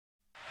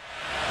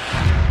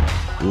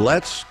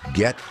Let's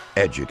get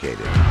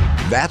educated.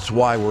 That's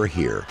why we're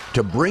here,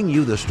 to bring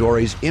you the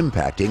stories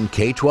impacting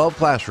K-12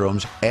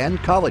 classrooms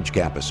and college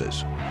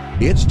campuses.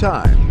 It's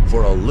time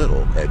for a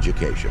little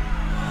education.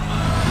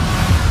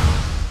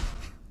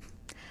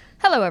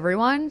 Hello,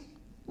 everyone.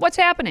 What's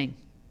happening?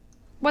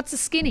 What's a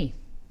skinny?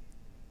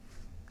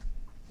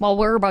 Well,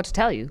 we're about to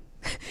tell you.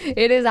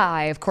 It is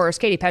I, of course,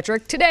 Katie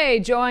Petrick, today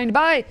joined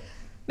by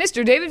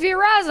Mr. David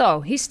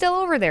Fiorazzo. He's still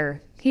over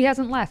there. He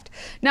hasn't left.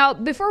 Now,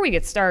 before we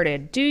get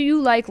started, do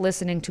you like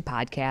listening to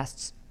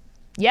podcasts?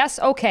 Yes?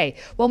 Okay.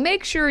 Well,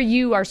 make sure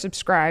you are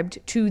subscribed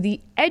to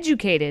the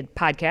Educated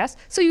podcast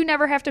so you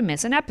never have to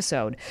miss an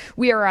episode.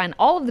 We are on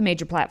all of the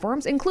major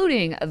platforms,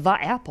 including the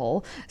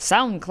Apple,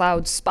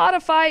 SoundCloud,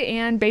 Spotify,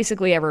 and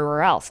basically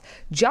everywhere else.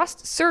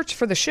 Just search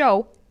for the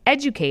show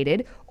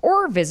Educated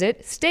or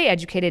visit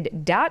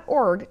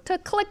stayeducated.org to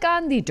click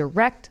on the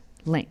direct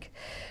link.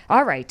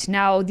 All right.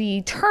 Now,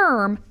 the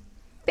term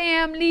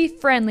family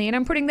friendly, and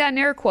I'm putting that in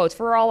air quotes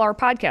for all our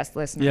podcast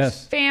listeners.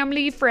 Yes.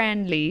 Family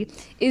friendly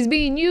is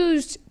being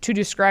used to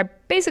describe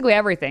basically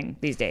everything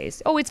these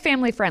days. Oh, it's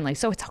family friendly,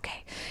 so it's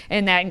okay.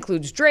 And that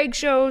includes drag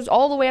shows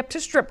all the way up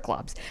to strip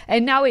clubs.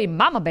 And now a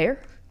mama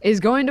bear is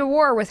going to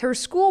war with her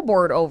school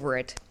board over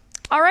it.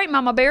 All right,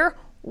 mama bear,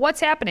 what's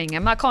happening?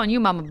 I'm not calling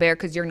you mama bear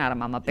because you're not a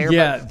mama bear,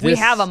 but we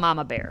have a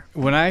mama bear.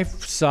 When I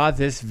saw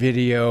this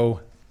video,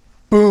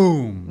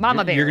 boom.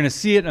 Mama bear. You're going to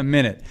see it in a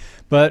minute.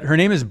 But her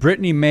name is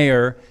Brittany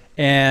Mayer,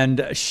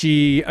 and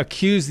she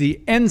accused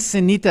the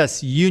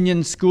Encinitas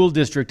Union School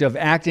District of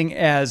acting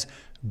as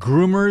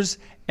groomers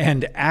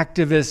and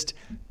activist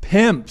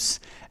pimps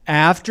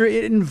after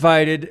it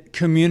invited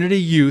community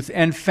youth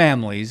and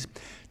families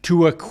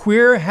to a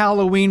queer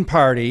Halloween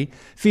party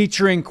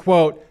featuring,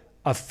 quote,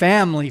 a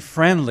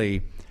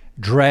family-friendly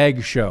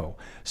drag show.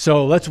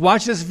 So let's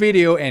watch this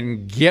video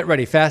and get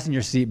ready. Fasten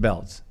your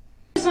seatbelts.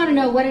 I just want to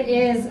know what it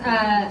is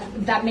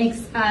that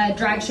makes a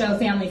drag show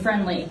family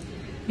friendly,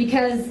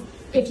 because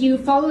if you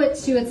follow it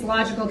to its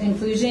logical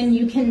conclusion,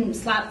 you can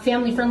slap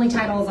family friendly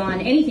titles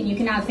on anything. You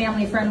can have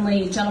family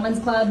friendly gentlemen's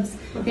clubs,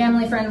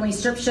 family friendly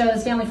strip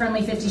shows, family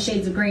friendly 50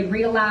 Shades of Grey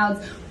read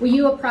alouds. Will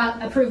you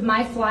approve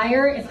my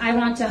flyer if I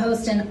want to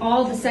host an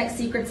all the sex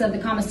secrets of the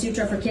Kama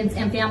Sutra for kids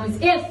and families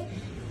if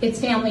it's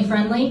family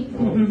friendly?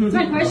 That's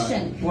my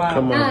question.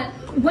 Wow.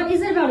 What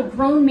is it about a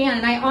grown man,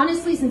 and I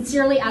honestly,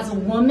 sincerely, as a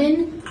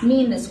woman,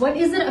 mean this, what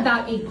is it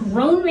about a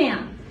grown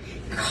man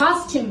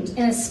costumed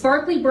in a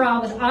sparkly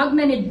bra with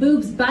augmented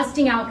boobs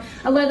busting out,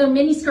 a leather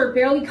miniskirt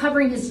barely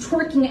covering his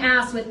twerking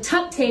ass with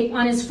tuck tape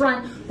on his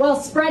front while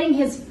spreading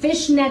his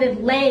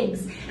fish-netted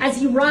legs as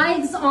he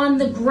writhes on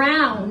the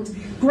ground,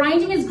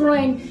 grinding his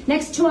groin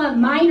next to a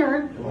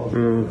minor,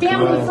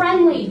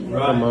 family-friendly?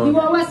 You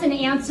owe us an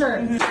answer.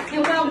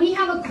 And while we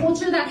have a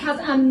culture that has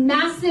a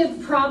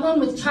massive problem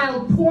with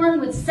child porn,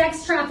 with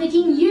sex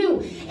trafficking,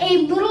 you, a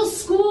little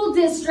school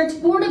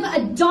district board of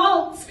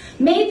adults,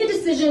 made the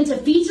decision to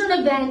feature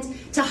an event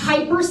to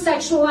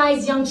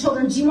hypersexualize young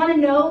children. Do you want to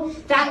know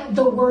that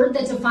the word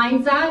that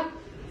defines that?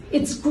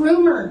 It's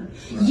groomer.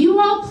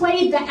 You all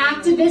played the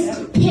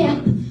activist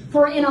pimp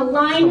for an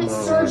Align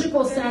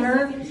Surgical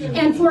Center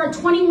and for a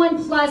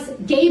 21 plus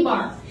gay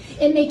bar.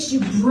 It makes you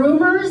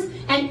groomers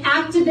and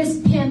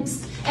activist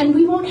pimps, and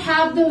we won't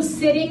have those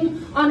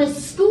sitting on a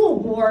school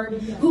board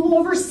who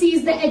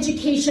oversees the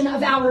education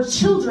of our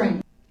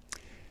children.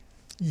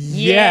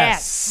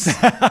 Yes.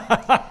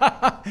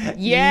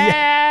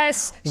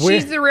 Yes.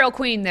 She's the real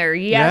queen there.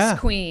 Yes,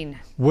 queen.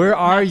 Where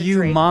are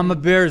you, mama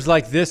bears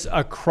like this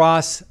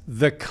across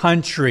the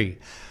country?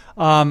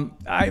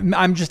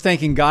 I'm just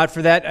thanking God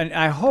for that, and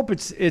I hope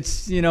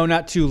it's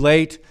not too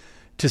late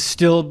to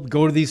still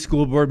go to these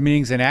school board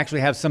meetings and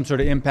actually have some sort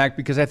of impact,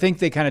 because I think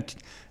they kind of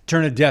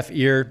turn a deaf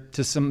ear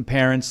to some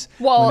parents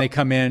when they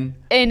come in.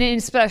 And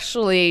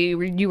especially,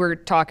 you were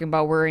talking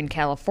about we're in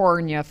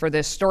California for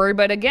this story,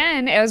 but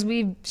again, as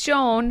we've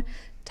shown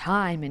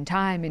time and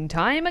time and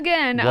time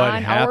again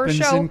on our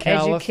show,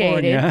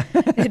 Educated,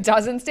 it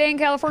doesn't stay in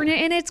California,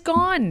 and it's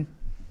gone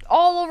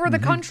all over the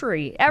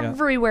country,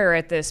 everywhere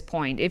at this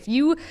point. If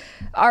you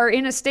are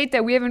in a state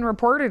that we haven't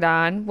reported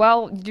on,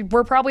 well,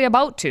 we're probably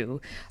about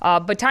to.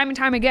 But time and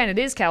time again, it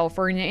is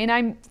California, and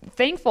I'm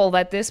thankful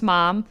that this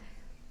mom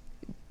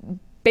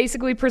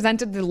basically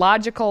presented the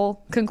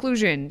logical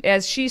conclusion.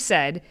 As she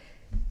said,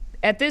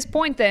 at this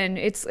point then,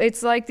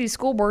 it's like these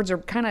school boards are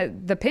kind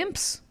of the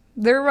pimps.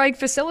 They're like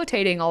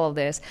facilitating all of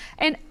this.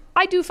 And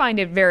I do find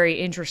it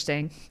very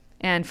interesting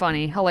and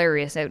funny,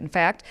 hilarious, in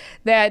fact,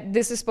 that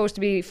this is supposed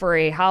to be for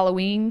a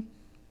Halloween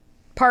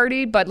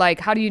party, but like,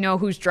 how do you know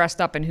who's dressed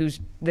up and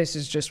this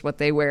is just what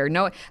they wear?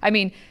 No, I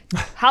mean,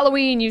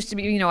 Halloween used to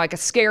be, like a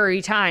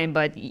scary time,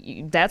 but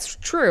that's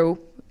true,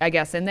 I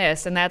guess, in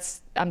this, and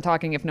I'm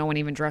talking if no one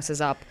even dresses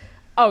up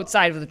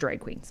outside of the drag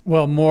queens.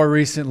 Well, more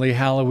recently,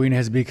 Halloween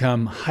has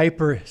become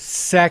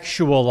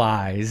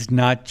hyper-sexualized,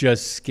 not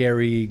just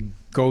scary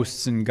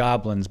ghosts and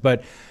goblins,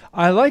 but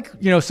I like,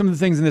 some of the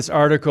things in this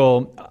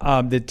article.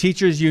 The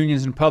teachers'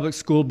 unions and public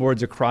school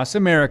boards across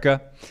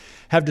America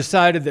have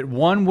decided that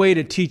one way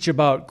to teach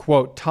about,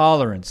 quote,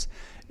 tolerance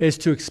is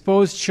to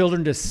expose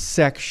children to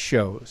sex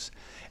shows.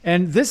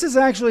 And this is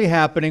actually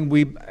happening.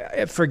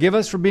 Forgive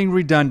us for being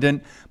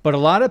redundant, but a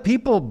lot of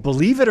people,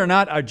 believe it or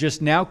not, are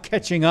just now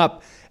catching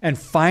up and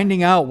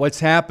finding out what's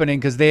happening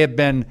because they have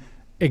been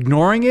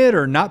ignoring it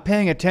or not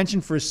paying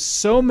attention for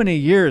so many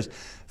years.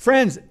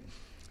 Friends,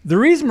 the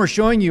reason we're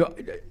showing you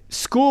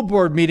school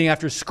board meeting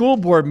after school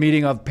board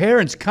meeting of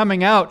parents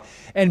coming out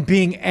and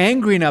being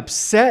angry and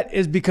upset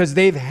is because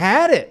they've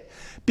had it.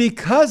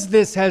 Because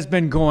this has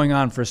been going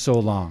on for so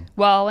long.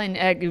 Well,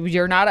 and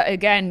you're not,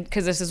 again,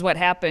 because this is what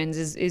happens,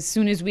 is as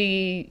soon as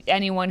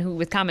anyone who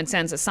with common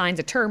sense assigns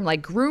a term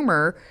like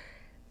groomer,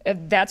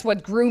 that's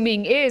what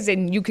grooming is,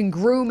 and you can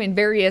groom in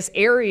various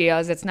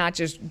areas. It's not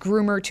just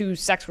groomer to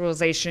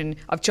sexualization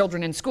of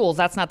children in schools.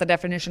 That's not the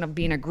definition of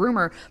being a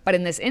groomer. But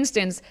in this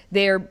instance,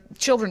 their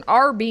children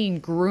are being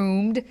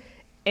groomed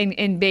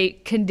and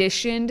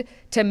conditioned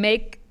to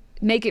make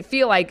it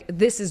feel like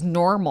this is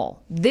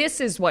normal. This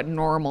is what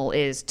normal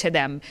is to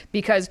them,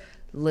 because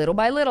little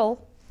by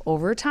little,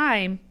 over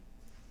time,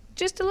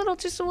 just a little,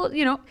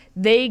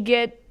 they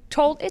get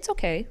told it's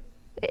okay.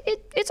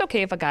 It's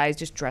okay if a guy is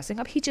just dressing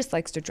up. He just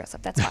likes to dress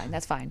up. That's fine.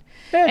 That's fine.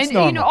 And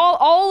normal.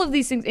 All of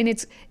these things, and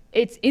it's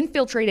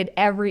infiltrated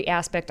every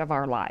aspect of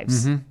our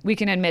lives. Mm-hmm. We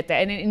can admit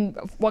that. And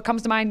what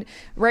comes to mind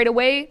right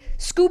away?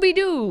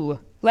 Scooby-Doo.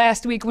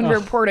 Last week when we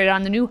reported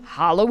on the new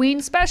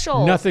Halloween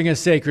special. Nothing is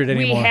sacred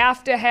anymore. We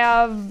have to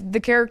have the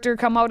character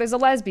come out as a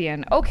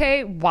lesbian.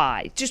 Okay,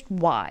 why? Just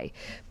why?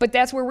 But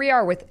that's where we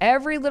are with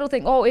every little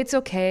thing. Oh, it's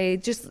okay.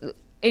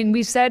 And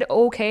we've said,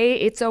 okay,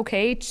 it's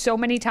okay so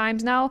many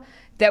times now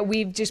that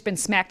we've just been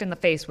smacked in the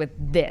face with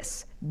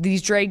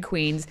these drag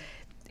queens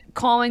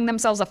calling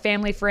themselves a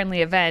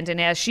family-friendly event.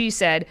 And as she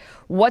said,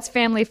 what's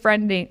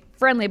family-friendly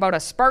about a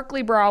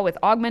sparkly bra with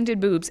augmented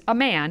boobs, a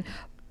man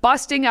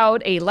busting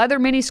out a leather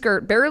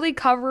miniskirt barely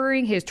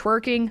covering his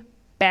twerking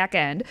back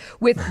end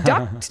with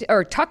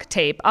tuck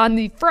tape on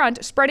the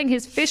front, spreading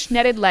his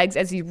fish-netted legs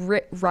as he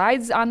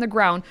writhes on the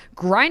ground,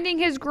 grinding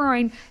his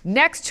groin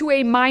next to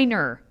a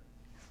minor.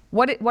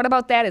 What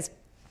about that is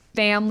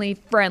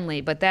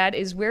family-friendly? But that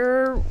is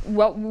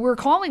what we're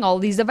calling all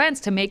these events,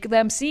 to make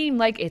them seem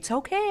like it's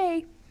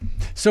okay.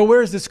 So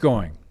where is this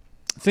going?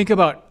 Think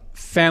about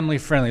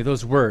family-friendly,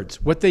 those words,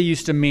 what they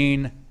used to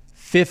mean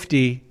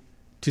 50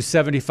 to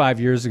 75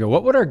 years ago.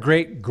 What would our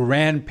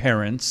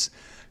great-grandparents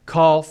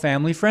call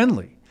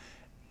family-friendly?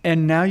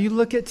 And now you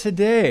look at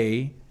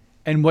today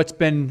and what's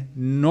been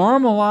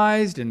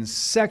normalized and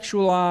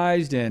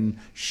sexualized and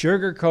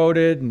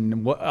sugar-coated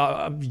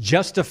and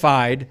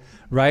justified,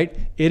 right?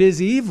 It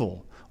is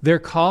evil. They're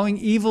calling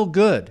evil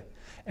good.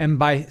 And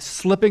by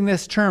slipping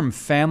this term,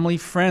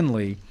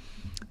 family-friendly,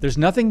 there's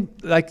nothing,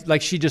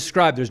 like she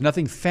described, there's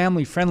nothing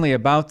family-friendly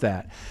about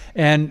that.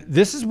 And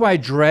this is why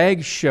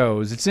drag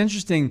shows, it's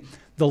interesting,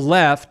 the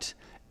left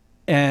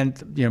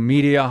and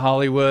media,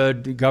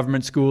 Hollywood,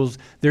 government schools,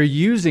 they're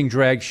using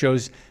drag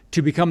shows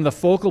to become the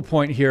focal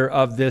point here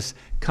of this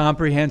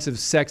comprehensive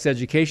sex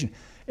education.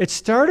 It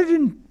started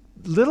in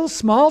little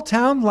small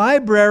town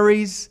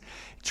libraries,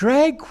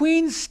 drag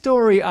queen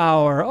story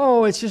hour.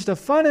 Oh, it's just a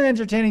fun and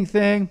entertaining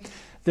thing.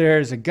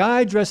 There's a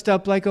guy dressed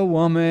up like a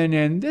woman,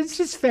 and it's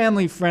just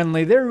family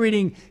friendly. They're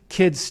reading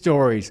kids'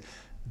 stories.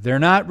 They're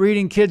not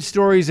reading kids'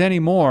 stories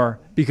anymore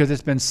because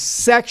it's been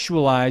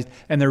sexualized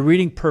and they're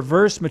reading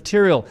perverse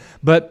material.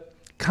 But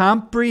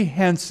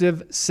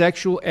comprehensive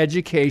sexual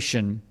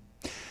education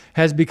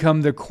has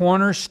become the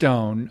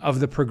cornerstone of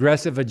the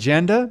progressive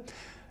agenda.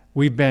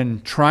 We've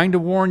been trying to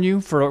warn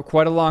you for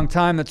quite a long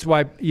time. That's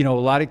why, a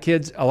lot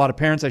of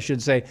parents, I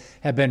should say,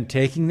 have been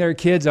taking their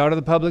kids out of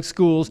the public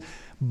schools.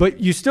 But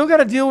you still got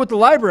to deal with the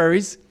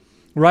libraries,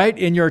 right,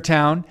 in your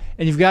town.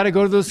 And you've got to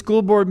go to those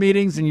school board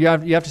meetings, and you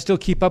have to still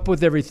keep up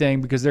with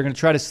everything because they're going to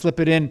try to slip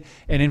it in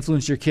and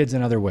influence your kids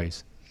in other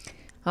ways.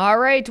 All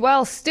right,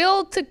 well,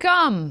 still to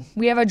come,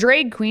 we have a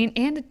drag queen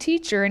and a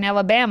teacher in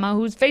Alabama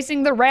who's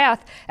facing the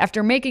wrath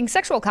after making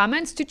sexual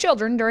comments to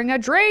children during a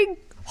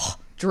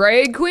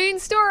drag queen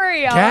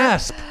story hour.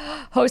 Gasp.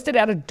 Hosted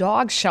at a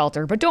dog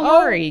shelter. But don't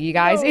worry, you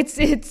guys,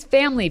 it's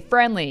family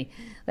friendly.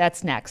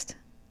 That's next.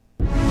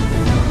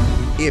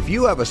 If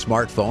you have a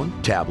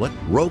smartphone, tablet,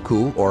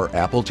 Roku, or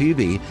Apple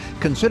TV,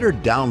 consider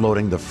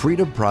downloading the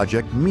Freedom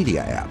Project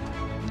Media app.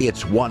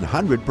 It's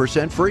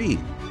 100% free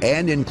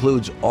and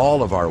includes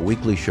all of our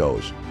weekly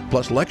shows,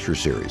 plus lecture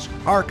series,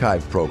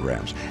 archive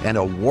programs, and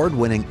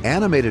award-winning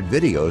animated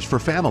videos for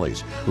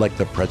families like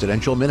the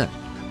Presidential Minute,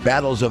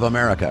 Battles of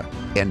America,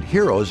 and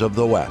Heroes of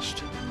the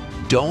West.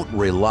 Don't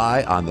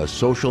rely on the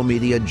social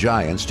media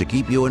giants to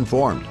keep you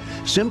informed.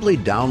 Simply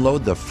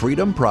download the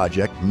Freedom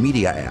Project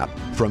Media app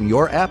from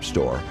your app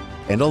store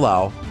and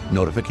allow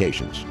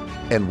notifications.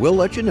 And we'll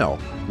let you know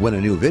when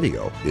a new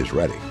video is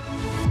ready.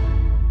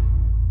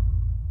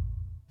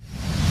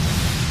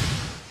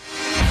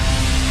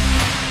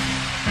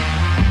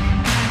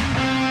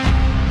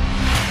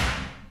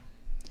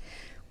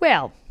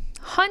 Well,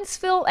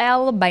 Huntsville,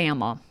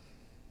 Alabama,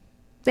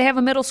 they have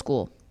a middle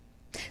school.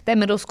 That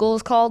middle school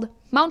is called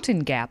Mountain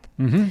Gap.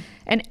 Mm-hmm.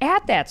 And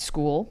at that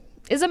school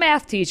is a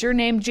math teacher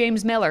named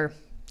James Miller.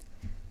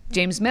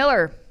 James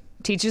Miller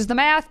teaches the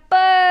math,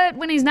 but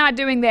when he's not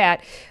doing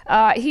that,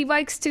 he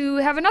likes to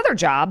have another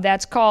job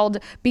that's called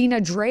being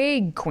a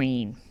drag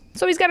queen.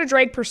 So he's got a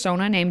drag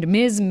persona named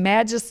Ms.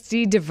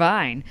 Majesty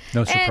Divine.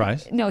 No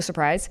surprise. No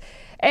surprise.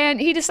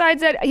 And he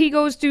decides that he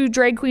goes to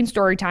drag queen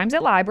story times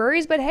at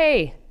libraries, but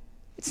hey,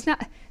 it's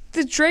not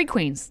the drag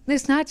queens.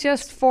 It's not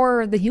just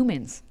for the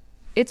humans.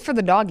 It's for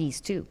the doggies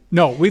too.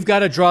 No, we've got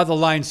to draw the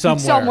line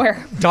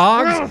somewhere.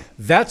 Dogs,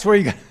 that's where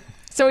you got.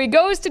 So he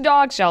goes to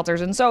dog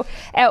shelters. And so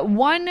at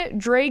one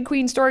drag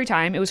queen story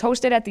time, it was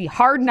hosted at the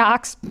Hard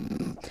Knocks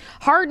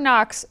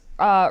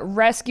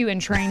Rescue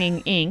and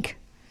Training, Inc.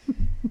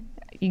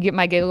 You get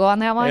my giggle on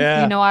that one?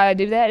 Yeah. You know how I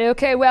do that?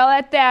 Okay, well,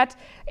 at that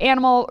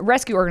animal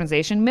rescue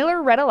organization,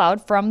 Miller read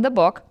aloud from the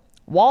book,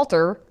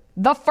 Walter,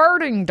 the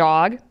Farting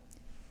Dog,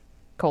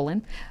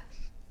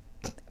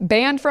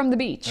 Banned from the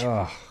Beach.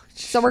 Oh,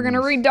 so we're going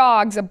to read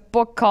dogs, a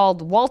book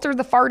called Walter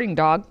the Farting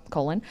Dog,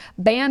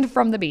 Banned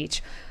from the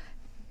Beach.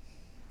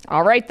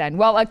 All right, then.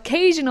 Well,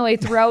 occasionally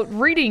throughout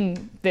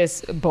reading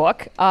this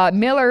book,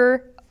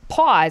 Miller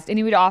paused and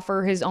he would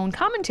offer his own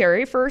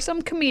commentary for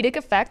some comedic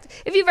effect.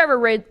 If you've ever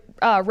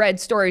read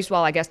stories,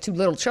 well, I guess to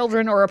little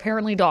children or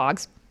apparently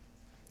dogs,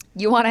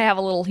 you want to have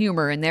a little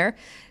humor in there.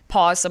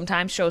 Pause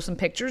sometimes, show some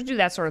pictures, do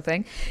that sort of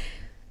thing.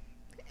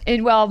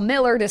 And well,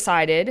 Miller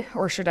decided,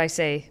 or should I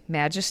say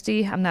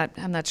Majesty? I'm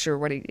not sure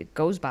what it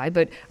goes by,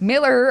 but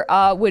Miller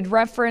would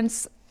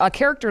reference a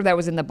character that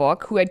was in the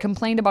book who had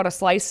complained about a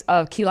slice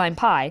of key lime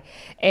pie,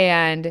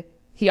 and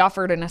he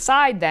offered an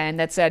aside then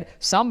that said,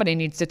 somebody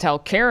needs to tell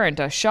Karen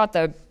to shut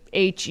the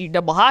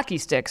double hockey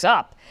sticks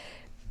up.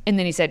 And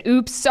then he said,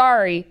 oops,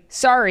 sorry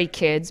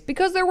kids,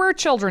 because there were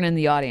children in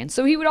the audience.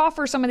 So he would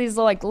offer some of these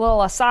like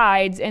little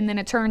asides, and then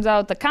it turns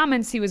out the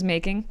comments he was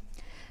making,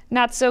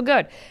 not so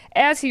good.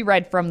 As he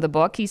read from the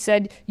book, he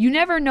said, you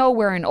never know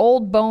where an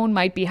old bone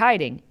might be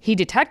hiding. He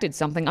detected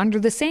something under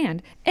the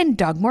sand and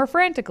dug more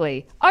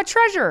frantically. A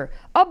treasure,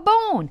 a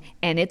bone,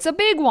 and it's a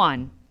big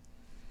one.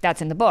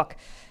 That's in the book.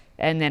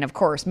 And then, of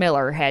course,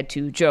 Miller had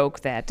to joke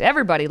that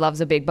everybody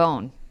loves a big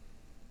bone.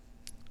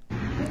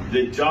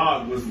 The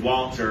dog was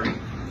Walter,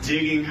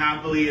 digging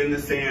happily in the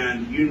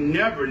sand. You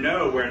never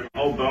know where an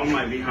old bone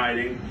might be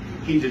hiding.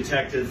 He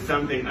detected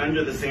something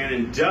under the sand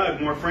and dug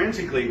more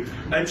frantically.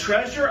 A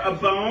treasure, a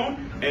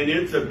bone, and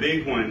it's a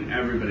big one.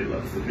 Everybody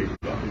loves the big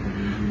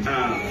bone.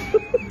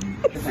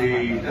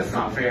 See, that's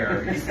not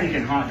fair. He's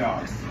thinking hot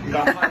dogs. You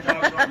got hot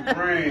dogs on the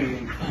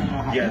brain.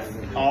 Yes,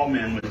 all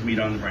men with meat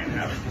on the brain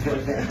have it.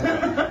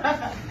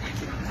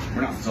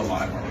 We're not still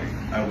live, are we?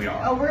 Oh, we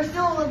are. Oh, we're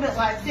still a little bit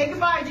live. Say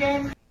goodbye,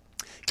 James.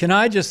 Can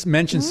I just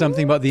mention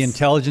something about the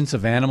intelligence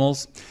of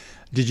animals?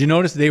 Did you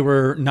notice they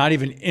were not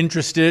even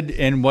interested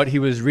in what he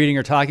was reading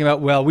or talking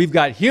about? Well, we've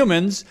got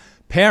humans,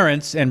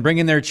 parents, and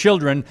bringing their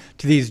children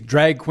to these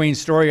drag queen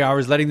story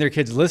hours, letting their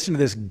kids listen to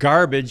this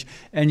garbage,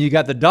 and you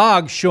got the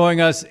dog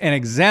showing us an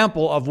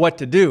example of what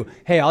to do.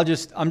 Hey, I'm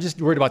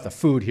just worried about the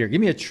food here.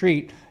 Give me a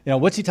treat. You know,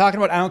 what's he talking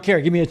about? I don't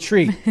care. Give me a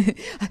treat.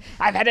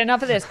 I've had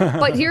enough of this.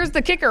 But here's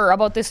the kicker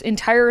about this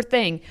entire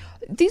thing.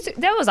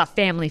 That was a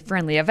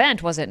family-friendly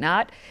event, was it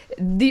not?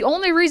 The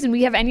only reason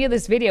we have any of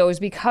this video is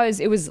because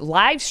it was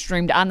live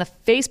streamed on the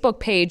Facebook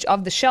page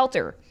of the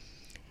shelter.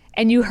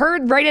 And you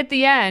heard right at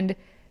the end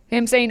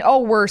him saying,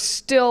 oh, we're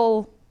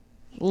still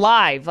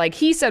live. Like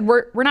he said,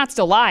 we're not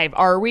still live,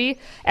 are we?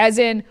 As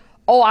in,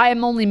 oh, I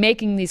am only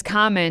making these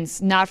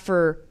comments not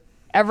for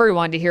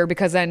everyone to hear,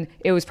 because then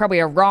it was probably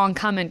a wrong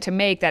comment to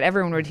make that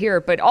everyone would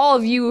hear. But all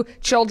of you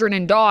children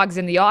and dogs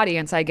in the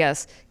audience, I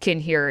guess, can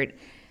hear it.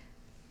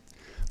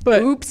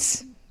 But,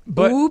 Oops.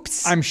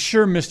 I'm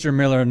sure Mr.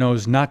 Miller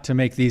knows not to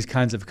make these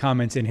kinds of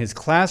comments in his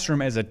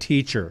classroom as a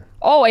teacher.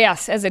 Oh,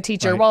 yes, as a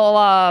teacher. Right.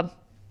 Well,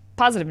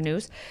 positive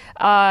news.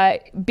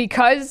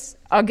 Because,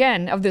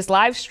 again, of this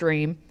live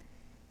stream,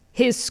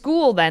 his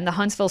school then, the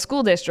Huntsville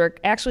School District,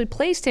 actually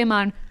placed him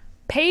on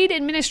paid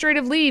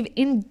administrative leave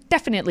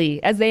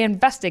indefinitely as they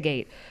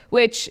investigate,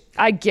 which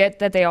I get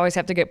that they always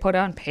have to get put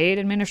on paid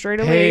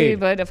administrative leave,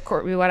 but of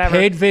course, whatever.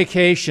 Paid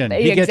vacation.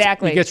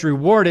 Exactly. He gets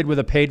rewarded with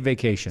a paid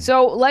vacation.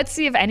 So let's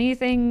see if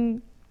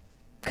anything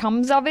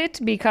comes of it,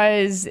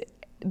 because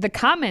the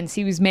comments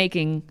he was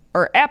making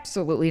are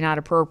absolutely not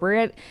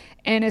appropriate.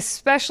 And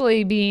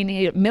especially being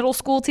a middle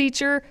school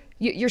teacher,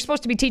 you're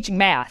supposed to be teaching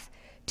math.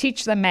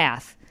 Teach them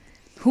math.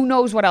 Who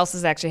knows what else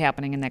is actually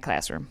happening in that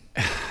classroom?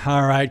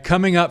 All right,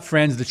 coming up,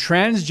 friends, the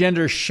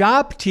transgender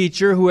shop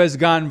teacher who has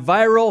gone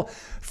viral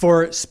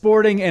for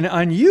sporting an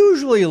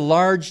unusually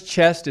large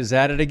chest is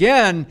at it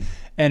again,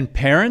 and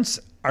parents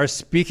are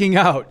speaking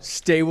out.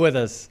 Stay with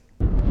us.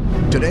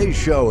 Today's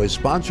show is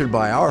sponsored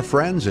by our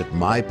friends at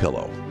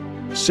MyPillow.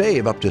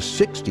 Save up to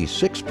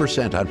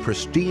 66% on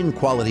pristine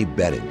quality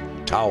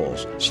bedding,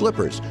 towels,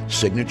 slippers,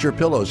 signature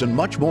pillows, and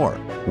much more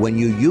when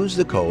you use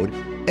the code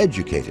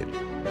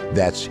EDUCATED.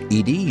 That's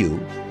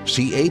EDUCATED,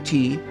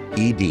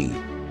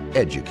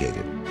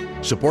 educated.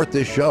 Support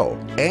this show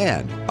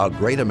and a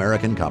great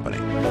American company.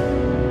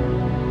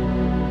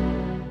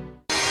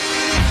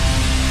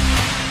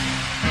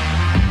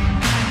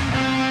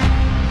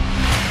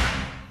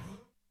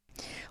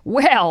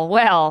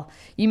 Well,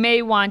 you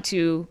may want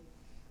to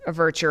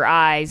avert your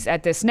eyes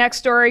at this next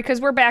story because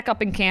we're back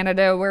up in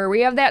Canada where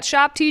we have that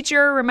shop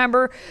teacher.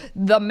 Remember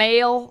the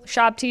male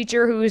shop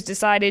teacher who has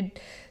decided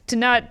to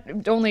not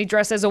only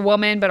dress as a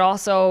woman but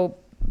also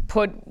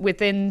put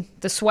within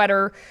the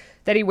sweater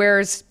that he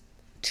wears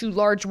 2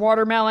 large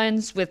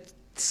watermelons with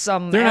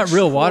some. They're not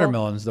real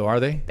watermelons though,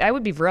 are they? That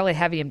would be really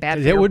heavy and bad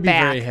for your back. It would be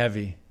very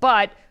heavy.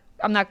 But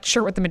I'm not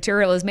sure what the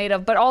material is made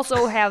of, but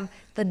also have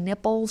the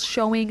nipples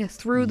showing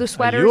through the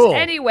sweaters.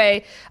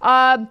 Anyway,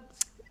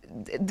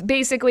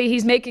 basically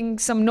he's making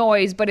some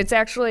noise, but it's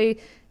actually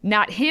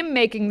not him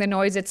making the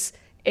noise. It's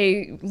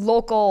a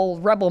local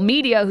rebel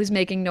media who's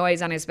making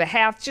noise on his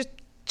behalf. Just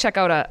check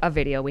out a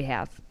video we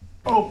have.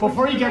 Oh,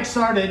 before you get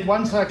started,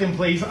 1 second,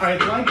 please.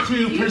 I'd like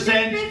to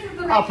present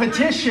a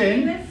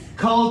petition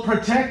called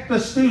Protect the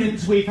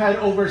Students. We've had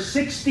over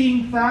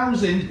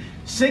 16,000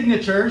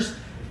 signatures.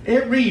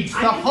 It reads,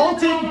 the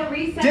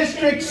Halton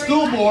District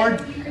School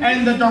Board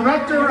and the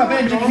Director of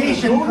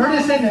Education,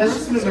 Curtis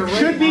Innes,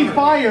 should be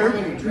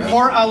fired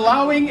for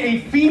allowing a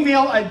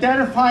female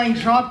identifying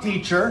shop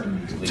teacher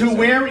to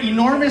wear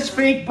enormous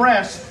fake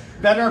breasts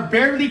that are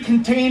barely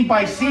contained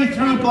by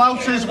see-through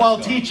blouses while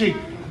teaching.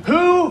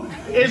 Who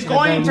is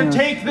going to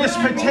take this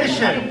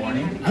petition?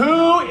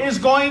 Who is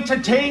going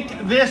to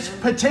take this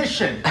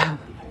petition?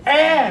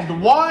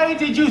 And why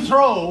did you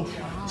throw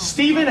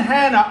Stephen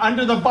Hanna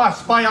under the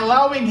bus by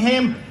allowing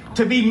him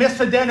to be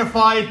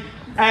misidentified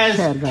as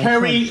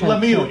Carrie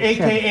Lemieux,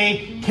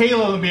 aka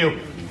Kayla Lemieux?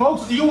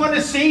 Folks, do you want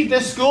to see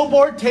this school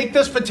board take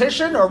this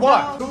petition or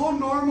what? No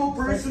normal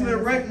person in their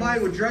right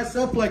mind would dress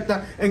up like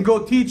that and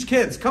go teach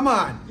kids. Come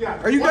on. Yeah.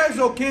 Are you guys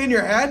okay in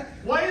your head?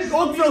 Why is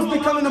Oakville's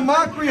becoming the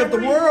mockery of the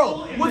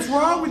world. What's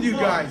wrong with you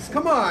guys?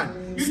 Come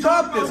on.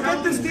 Stop this.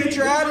 Get this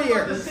teacher out of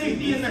here.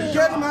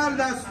 Get him out of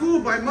that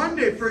school by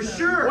Monday for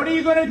sure. What are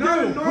you going to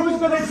do? Who's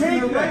going to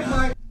take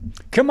this?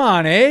 Come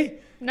on, eh?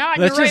 Not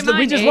in your right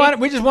mind,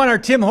 we just want our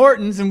Tim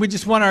Hortons, and we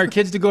just want our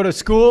kids to go to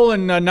school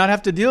and not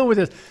have to deal with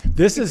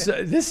this.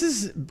 This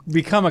has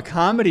become a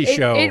comedy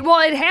show.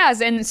 It has,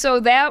 and so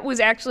that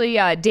was actually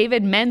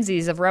David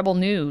Menzies of Rebel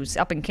News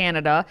up in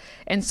Canada,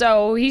 and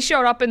so he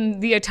showed up in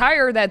the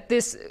attire that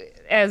this,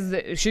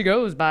 as he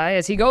goes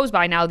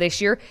by now this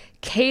year,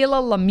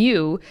 Kayla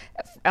Lemieux,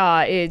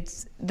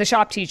 it's the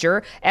shop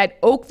teacher at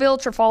Oakville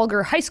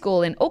Trafalgar High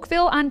School in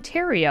Oakville,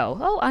 Ontario.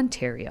 Oh,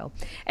 Ontario,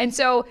 and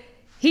so.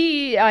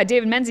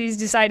 David Menzies,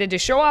 decided to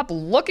show up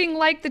looking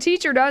like the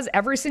teacher does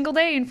every single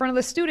day in front of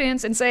the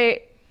students and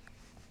say,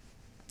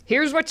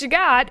 here's what you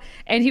got.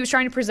 And he was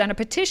trying to present a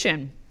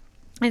petition.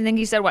 I think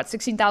he said,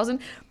 16,000?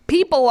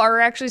 People are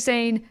actually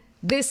saying,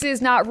 this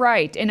is not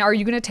right. And are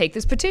you going to take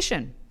this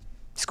petition?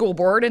 School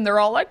board. And they're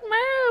all like,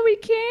 no, we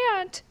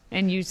can't.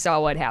 And you saw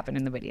what happened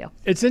in the video.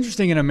 It's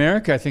interesting. In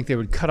America, I think they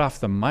would cut off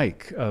the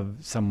mic of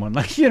someone.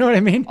 Like, you know what I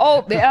mean?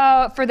 Oh,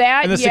 for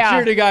that, and the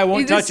security guy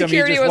won't touch him. He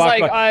just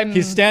walks by.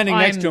 He's standing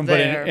next to him.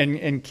 There. But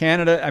in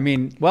Canada, I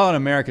mean, well, in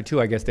America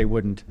too, I guess they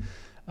wouldn't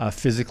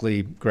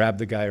physically grab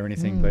the guy or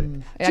anything. But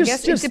I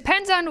guess it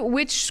depends on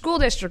which school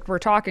district we're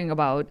talking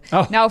about.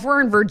 Oh. Now, if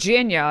we're in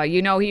Virginia,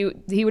 he would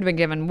have been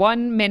given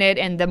 1 minute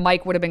and the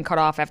mic would have been cut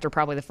off after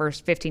probably the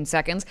first 15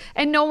 seconds.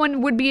 And no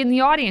one would be in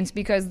the audience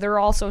because they're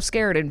all so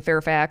scared in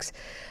Fairfax. Is it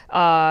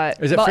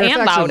Fairfax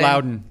and Loudoun? Or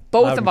Loudoun?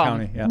 Both Loudoun of them.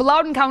 County, yeah.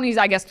 Loudoun County is,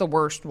 I guess, the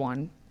worst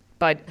one.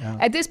 But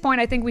at this point,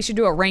 I think we should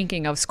do a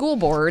ranking of school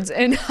boards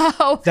and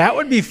how that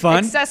would be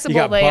fun. Accessible you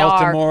got they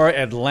Baltimore,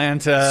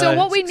 Atlanta. So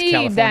what we need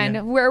California.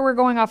 then, where we're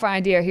going off an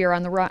idea here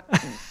on the run,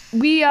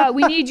 we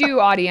need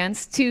you,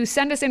 audience, to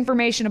send us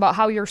information about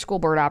how your school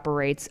board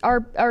operates.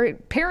 Are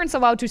parents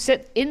allowed to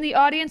sit in the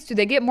audience? Do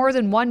they get more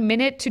than 1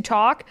 minute to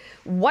talk?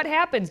 What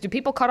happens? Do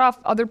people cut off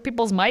other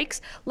people's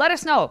mics? Let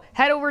us know.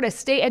 Head over to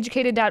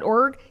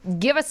stayeducated.org.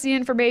 Give us the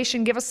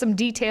information. Give us some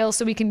details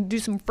so we can do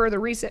some further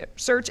research.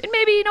 And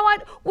maybe, you know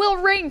what? We'll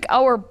rank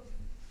our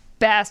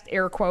best,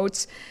 air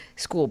quotes,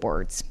 school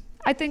boards.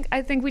 I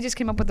think we just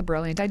came up with a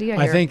brilliant idea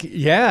here. I think,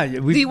 yeah.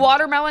 The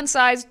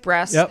watermelon-sized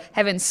breasts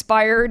have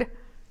inspired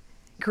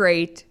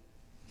great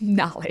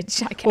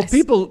knowledge, I guess. Well,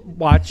 people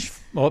watch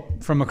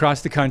from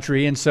across the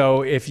country, and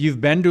so if you've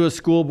been to a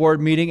school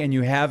board meeting and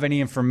you have any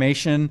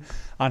information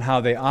on how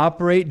they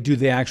operate, do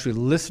they actually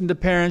listen to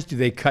parents? Do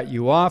they cut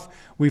you off?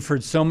 We've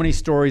heard so many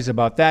stories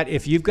about that.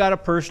 If you've got a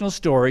personal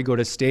story, go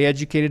to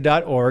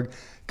stayeducated.org.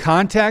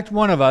 Contact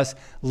one of us.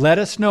 Let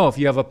us know if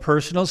you have a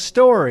personal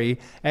story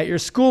at your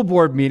school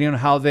board meeting on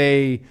how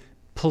they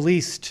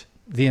policed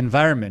the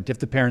environment if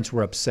the parents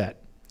were upset.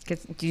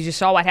 You just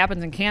saw what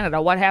happens in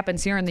Canada. What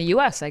happens here in the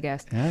U.S., I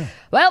guess. Yeah.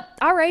 Well,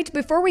 all right.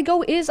 Before we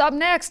go is up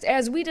next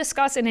as we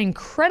discuss an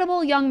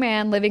incredible young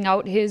man living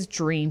out his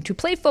dream to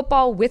play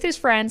football with his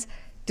friends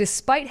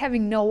despite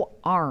having no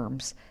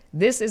arms.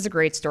 This is a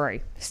great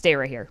story. Stay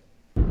right here.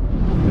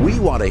 We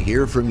want to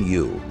hear from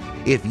you.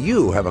 If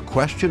you have a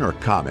question or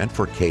comment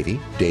for Katie,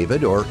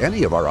 David, or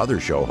any of our other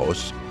show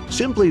hosts,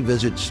 simply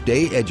visit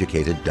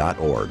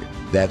stayeducated.org.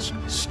 That's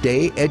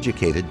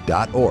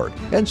stayeducated.org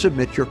and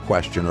submit your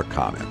question or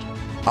comment.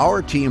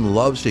 Our team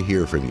loves to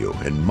hear from you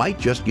and might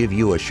just give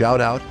you a shout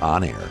out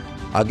on air.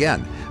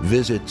 Again,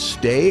 visit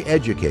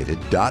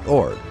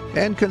stayeducated.org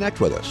and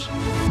connect with us.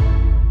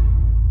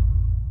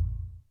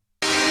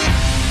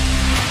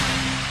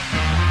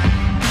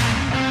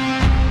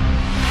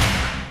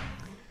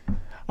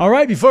 All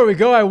right, before we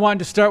go, I wanted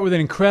to start with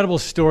an incredible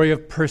story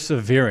of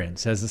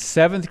perseverance as a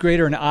 7th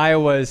grader in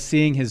Iowa is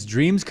seeing his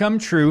dreams come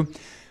true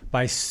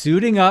by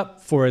suiting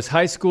up for his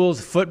high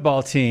school's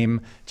football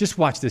team. Just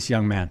watch this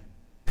young man.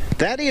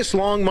 Thaddeus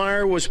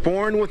Longmire was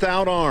born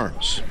without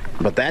arms,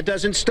 but that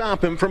doesn't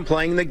stop him from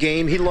playing the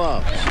game he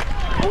loves.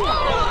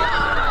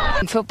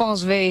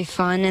 Football's very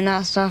fun and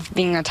that stuff,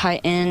 being a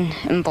tight end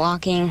and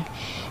blocking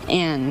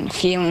and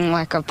feeling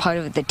like a part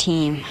of the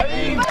team.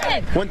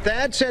 When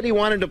Thad said he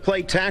wanted to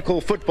play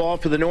tackle football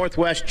for the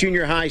Northwest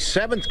Junior High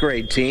 7th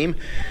grade team,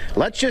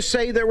 let's just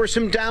say there were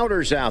some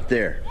doubters out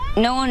there.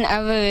 No one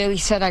ever really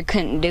said I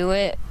couldn't do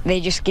it. They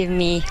just give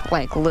me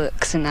like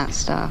looks and that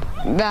stuff.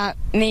 That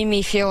made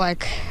me feel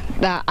like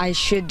that I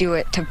should do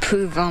it to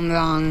prove I'm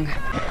wrong.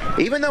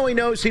 Even though he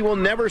knows he will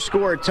never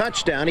score a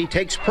touchdown, he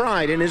takes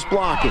pride in his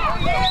blocking.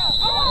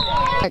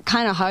 It's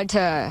kind of hard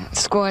to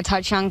score a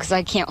touchdown because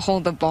I can't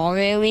hold the ball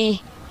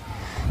really.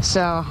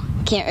 So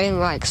can't really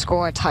like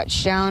score a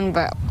touchdown,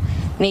 but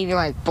maybe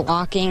like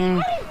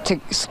blocking to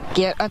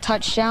get a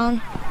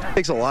touchdown.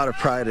 Takes a lot of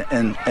pride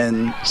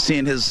in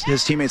seeing his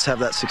teammates have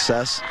that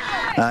success,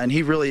 and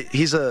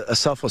he's a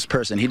selfless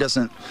person. He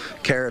doesn't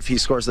care if he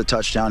scores the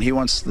touchdown. He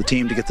wants the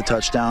team to get the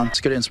touchdown. It's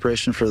good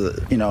inspiration for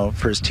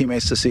for his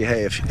teammates to see,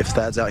 hey, if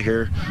Thad's out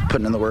here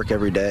putting in the work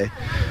every day,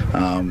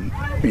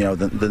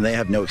 then they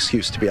have no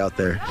excuse to be out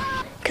there.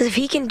 Because if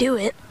he can do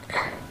it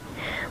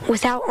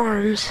without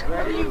arms,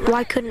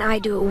 why couldn't I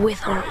do it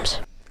with arms?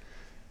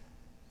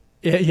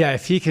 Yeah,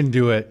 if he can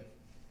do it,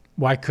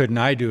 why couldn't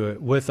I do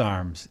it with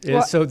arms?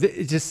 Well, so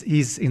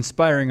he's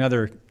inspiring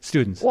other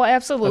students. Well,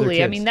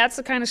 absolutely. I mean, that's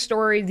the kind of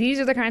story. These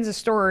are the kinds of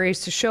stories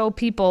to show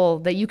people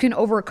that you can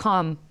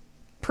overcome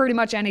pretty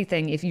much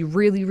anything if you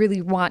really,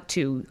 really want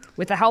to.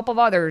 With the help of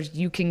others,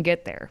 you can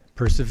get there.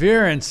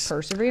 Perseverance. All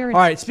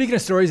right, speaking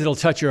of stories that'll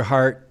touch your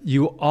heart,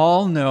 you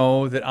all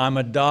know that I'm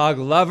a dog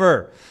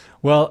lover.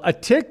 Well, a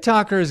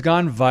TikToker has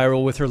gone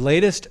viral with her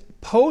latest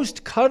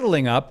post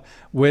cuddling up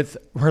with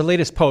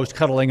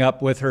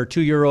her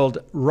 2-year-old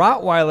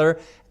Rottweiler,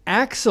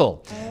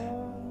 Axel.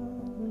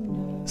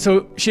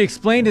 So she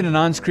explained in an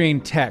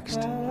on-screen text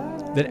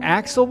that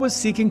Axel was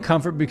seeking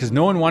comfort because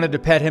no one wanted to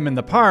pet him in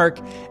the park,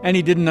 and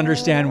he didn't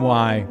understand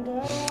why.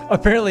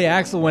 Apparently,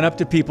 Axel went up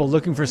to people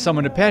looking for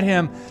someone to pet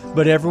him,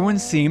 but everyone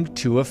seemed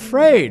too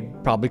afraid,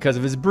 probably because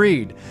of his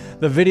breed.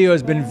 The video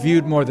has been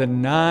viewed more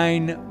than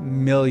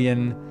 9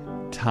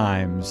 million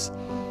times.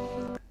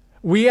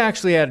 We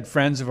actually had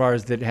friends of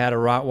ours that had a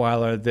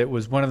Rottweiler that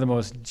was one of the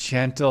most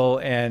gentle,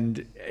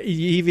 and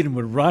he even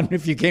would run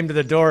if you came to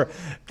the door.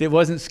 It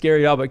wasn't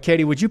scary at all. But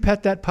Katie, would you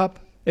pet that pup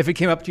if it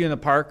came up to you in the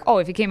park? Oh,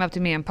 if he came up to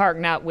me in park,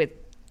 not with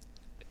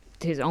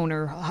his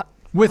owner.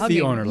 With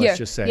the owner, let's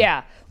just say.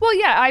 Yeah. Well,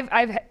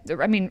 yeah,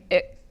 I mean,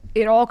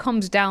 it all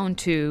comes down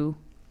to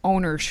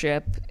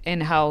ownership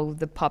and how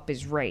the pup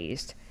is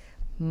raised,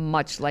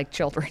 much like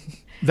children.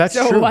 That's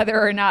so true.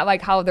 Whether or not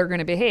like how they're going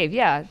to behave,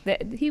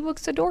 he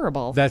looks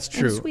adorable. That's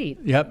true. And sweet.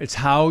 Yep, it's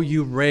how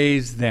you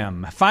raise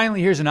them.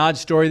 Finally, here's an odd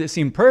story that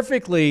seemed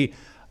perfectly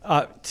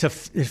to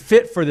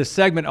fit for this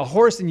segment. A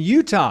horse in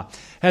Utah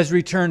has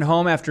returned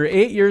home after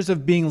 8 years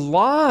of being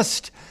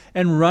lost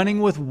and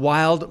running with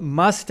wild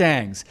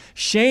Mustangs.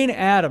 Shane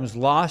Adams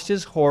lost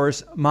his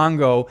horse,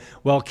 Mongo,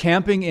 while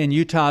camping in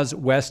Utah's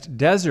West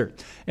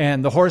Desert.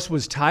 And the horse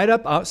was tied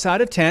up outside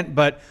a tent,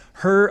 but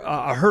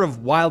a herd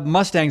of wild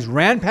Mustangs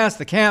ran past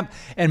the camp,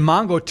 and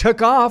Mongo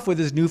took off with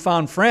his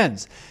newfound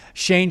friends.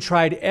 Shane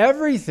tried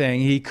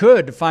everything he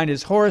could to find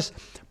his horse,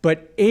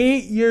 but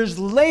 8 years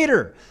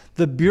later,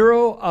 the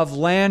Bureau of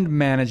Land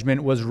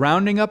Management was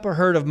rounding up a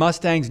herd of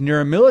Mustangs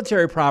near a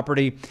military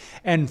property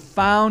and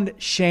found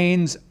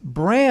Shane's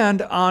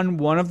brand on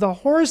one of the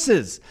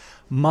horses.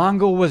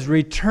 Mongo was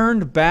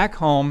returned back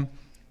home,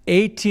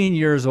 18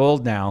 years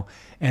old now,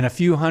 and a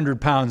few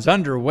hundred pounds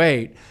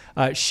underweight.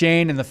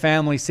 Shane and the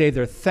family say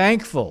they're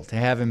thankful to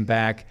have him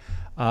back.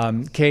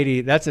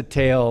 Katie, that's a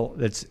tale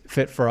that's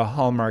fit for a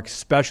Hallmark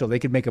special. They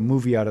could make a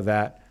movie out of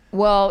that.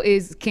 Well,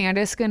 is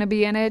Candace going to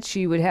be in it?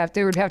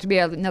 There would have to be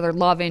another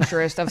love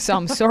interest of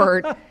some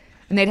sort.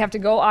 And they'd have to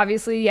go,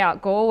 obviously,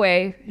 go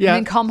away, and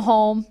then come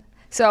home.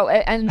 So,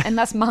 and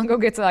unless Mongo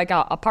gets like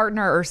a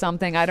partner or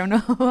something, I don't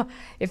know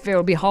if it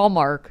will be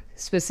Hallmark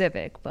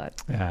specific,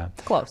 but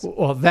close.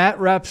 Well, that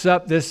wraps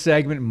up this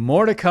segment.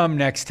 More to come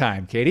next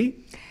time.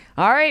 Katie?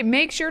 All right,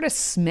 make sure to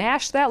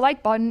smash that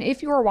like button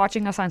if you are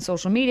watching us on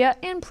social media,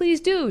 and please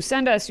do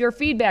send us your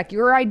feedback,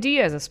 your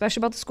ideas,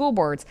 especially about the school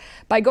boards,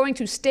 by going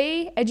to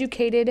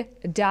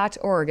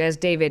stayeducated.org, as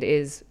David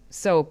is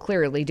so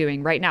clearly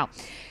doing right now.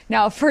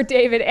 Now, for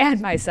David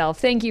and myself,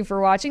 thank you for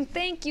watching,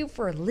 thank you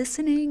for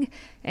listening,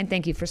 and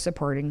thank you for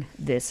supporting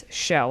this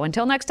show.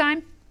 Until next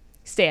time,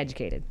 stay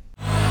educated.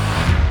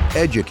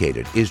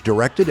 Educated is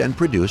directed and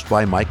produced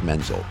by Mike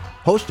Menzel.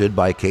 Hosted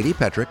by Katie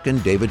Petrick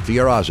and David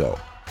Fiorazzo.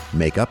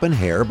 Makeup and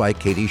hair by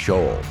Katie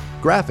Scholl.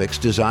 Graphics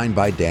designed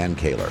by Dan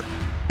Kaler.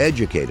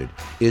 Educated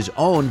is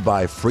owned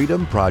by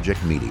Freedom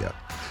Project Media.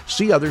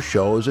 See other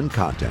shows and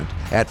content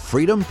at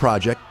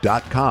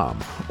freedomproject.com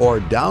or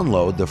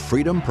download the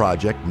Freedom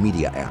Project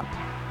Media app.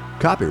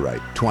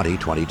 Copyright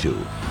 2022.